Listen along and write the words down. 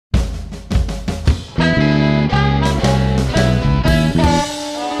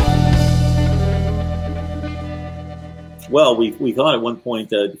well. We thought at one point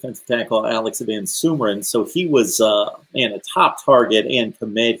defensive tackle Alex Van Sumeren, so he was a top target and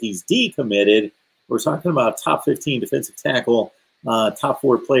commit. He's decommitted. We're talking about a top 15 defensive tackle, top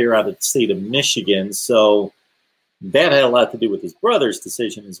 4 player out of the state of Michigan. So that had a lot to do with his brother's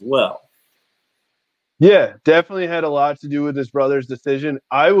decision as well. Yeah, definitely had a lot to do with his brother's decision.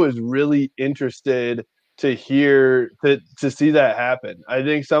 I was really interested to see that happen. I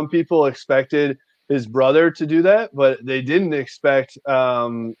think some people expected his brother to do that, but they didn't expect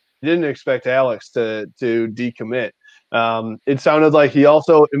Alex to decommit. It sounded like he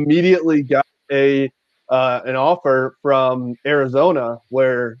also immediately got an offer from Arizona,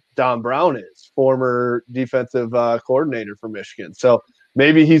 where Don Brown is, former defensive coordinator for Michigan. So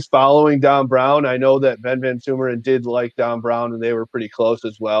maybe he's following Don Brown. I know that Ben Van Sumeren did like Don Brown, and they were pretty close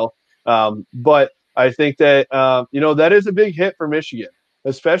as well. But I think that, that is a big hit for Michigan.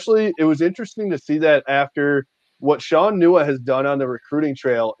 Especially, it was interesting to see that after what Sean Nua has done on the recruiting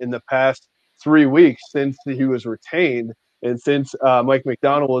trail in the past 3 weeks since he was retained, and since Mike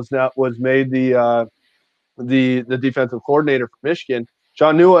McDonald was made the defensive coordinator for Michigan.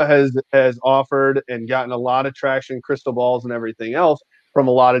 Sean Nua has offered and gotten a lot of traction, crystal balls, and everything else from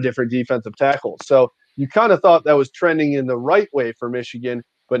a lot of different defensive tackles. So you kind of thought that was trending in the right way for Michigan.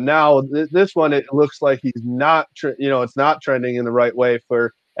 But now this one, it looks like he's not, it's not trending in the right way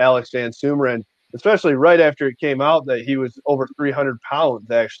for Alex Van Sumeren, especially right after it came out that he was over 300 pounds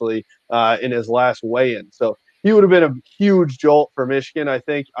actually in his last weigh-in. So he would have been a huge jolt for Michigan. I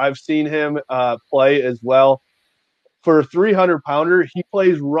think I've seen him play as well. For a 300-pounder, he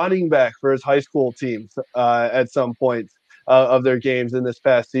plays running back for his high school teams at some points of their games in this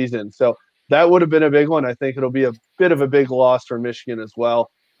past season. So that would have been a big one. I think it'll be a bit of a big loss for Michigan as well.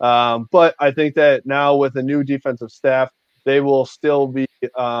 But I think that now with a new defensive staff, they will still be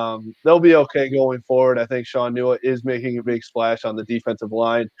they'll be okay going forward. I think Sean Nua is making a big splash on the defensive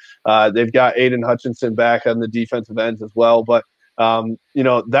line. They've got Aiden Hutchinson back on the defensive ends as well. But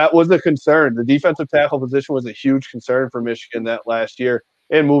that was a concern. The defensive tackle position was a huge concern for Michigan that last year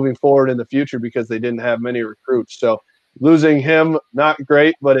and moving forward in the future because they didn't have many recruits. So losing him, not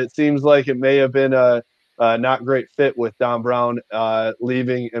great, but it seems like it may have been a not great fit with Don Brown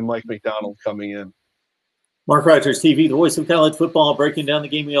leaving and Mike McDonald coming in. Mark Rogers TV, the voice of college football, breaking down the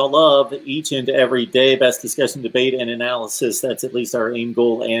game we all love each and every day. Best discussion, debate, and analysis. That's at least our aim,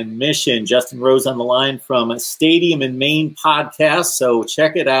 goal, and mission. Justin Rose on the line from Stadium in Maine podcast. So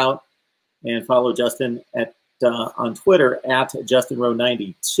check it out and follow Justin on Twitter at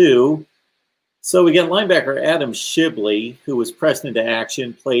JustinRowe92. So we got linebacker Adam Shibley, who was pressed into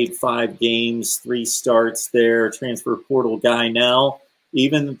action, played 5 games, 3 starts there, transfer portal guy now.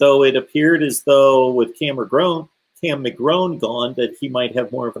 Even though it appeared as though with Cam McGrone gone, that he might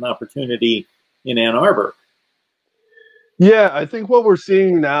have more of an opportunity in Ann Arbor. Yeah, I think what we're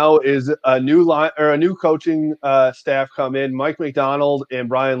seeing now is a new coaching staff come in. Mike McDonald and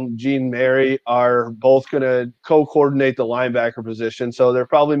Brian Jean Mary are both going to co-coordinate the linebacker position. So they're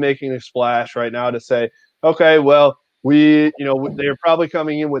probably making a splash right now to say, okay, well, they're probably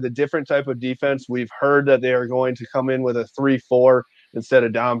coming in with a different type of defense. We've heard that they are going to come in with a 3-4 instead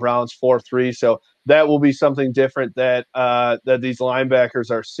of Don Brown's 4-3. So that will be something different that these linebackers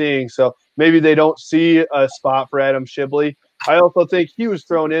are seeing. So maybe they don't see a spot for Adam Shibley. I also think he was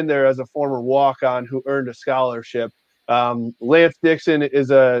thrown in there as a former walk-on who earned a scholarship. Lance Dixon is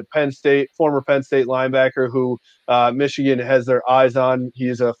a former Penn State linebacker who Michigan has their eyes on.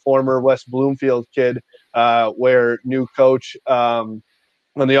 He's a former West Bloomfield kid, where new coach on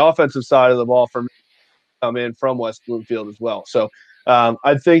the offensive side of the ball for come in from West Bloomfield as well. So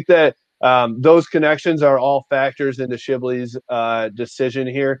I think that those connections are all factors into Shibley's decision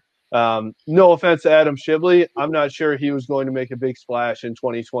here. No offense to Adam Shibley. I'm not sure he was going to make a big splash in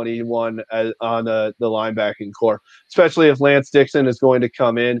 2021 on the linebacking core, especially if Lance Dixon is going to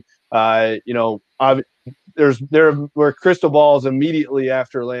come in. There were crystal balls immediately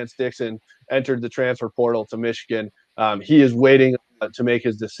after Lance Dixon entered the transfer portal to Michigan. He is waiting to make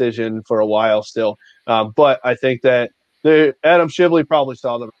his decision for a while still. But I think that Adam Shibley probably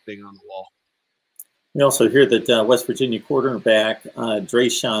saw the writing on the wall. We also hear that West Virginia quarterback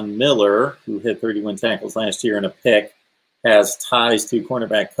Drayshawn Miller, who hit 31 tackles last year and a pick, has ties to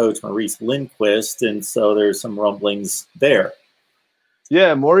cornerback coach Maurice Lindquist, and so there's some rumblings there.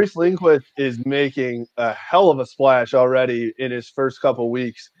 Yeah, Maurice Lindquist is making a hell of a splash already in his first couple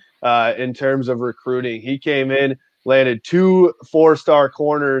weeks in terms of recruiting. He came in, landed 2 4-star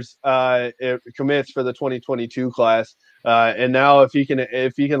corners commits for the 2022 class. And now if he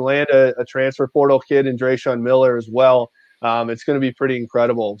can land a transfer portal kid in Drayshawn Miller as well, it's going to be pretty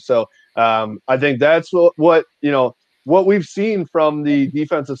incredible. So I think that's what what we've seen from the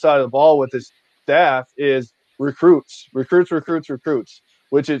defensive side of the ball with this staff is recruits,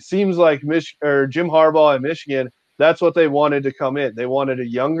 which it seems like Jim Harbaugh at Michigan, that's what they wanted to come in. They wanted a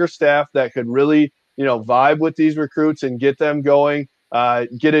younger staff that could really, vibe with these recruits and get them going,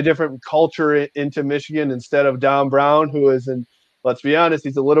 get a different culture into Michigan instead of Don Brown, who is let's be honest,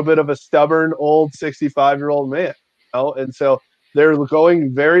 he's a little bit of a stubborn old 65-year-old man. And so they're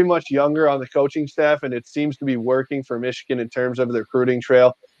going very much younger on the coaching staff, and it seems to be working for Michigan in terms of the recruiting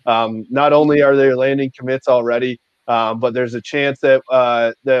trail. Not only are they landing commits already, but there's a chance that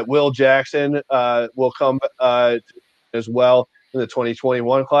that Will Jackson will come as well in the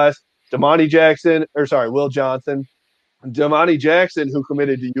 2021 class. Will Johnson, Damani Jackson, who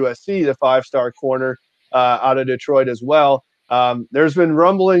committed to USC, the 5-star corner out of Detroit as well. There's been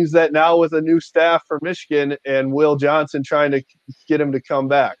rumblings that now with a new staff for Michigan and Will Johnson trying to get him to come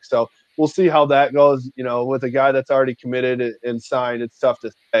back. So we'll see how that goes. With a guy that's already committed and signed, it's tough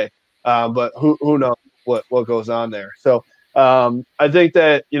to say. But who knows what goes on there. So I think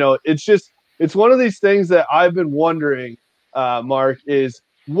that, it's one of these things that I've been wondering, Mark, is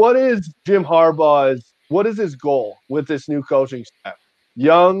what is his goal with this new coaching staff?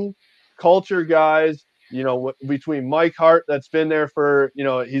 Young culture guys, between Mike Hart, that's been there for,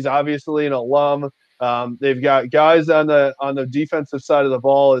 he's obviously an alum. They've got guys on the defensive side of the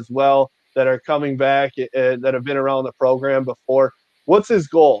ball as well that are coming back that have been around the program before. What's his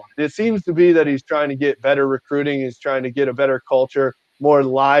goal? It seems to be that he's trying to get better recruiting. He's trying to get a better culture, more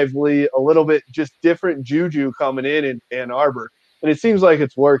lively, a little bit just different juju coming in Ann Arbor. And it seems like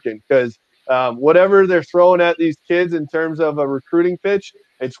it's working because whatever they're throwing at these kids in terms of a recruiting pitch,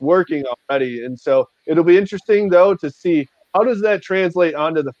 it's working already. And so it'll be interesting, though, to see how does that translate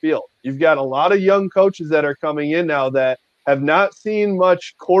onto the field. You've got a lot of young coaches that are coming in now that have not seen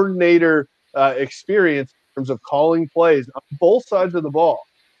much coordinator experience in terms of calling plays on both sides of the ball.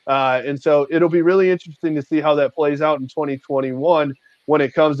 And so it'll be really interesting to see how that plays out in 2021 when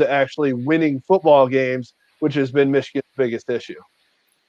it comes to actually winning football games, which has been Michigan's biggest issue.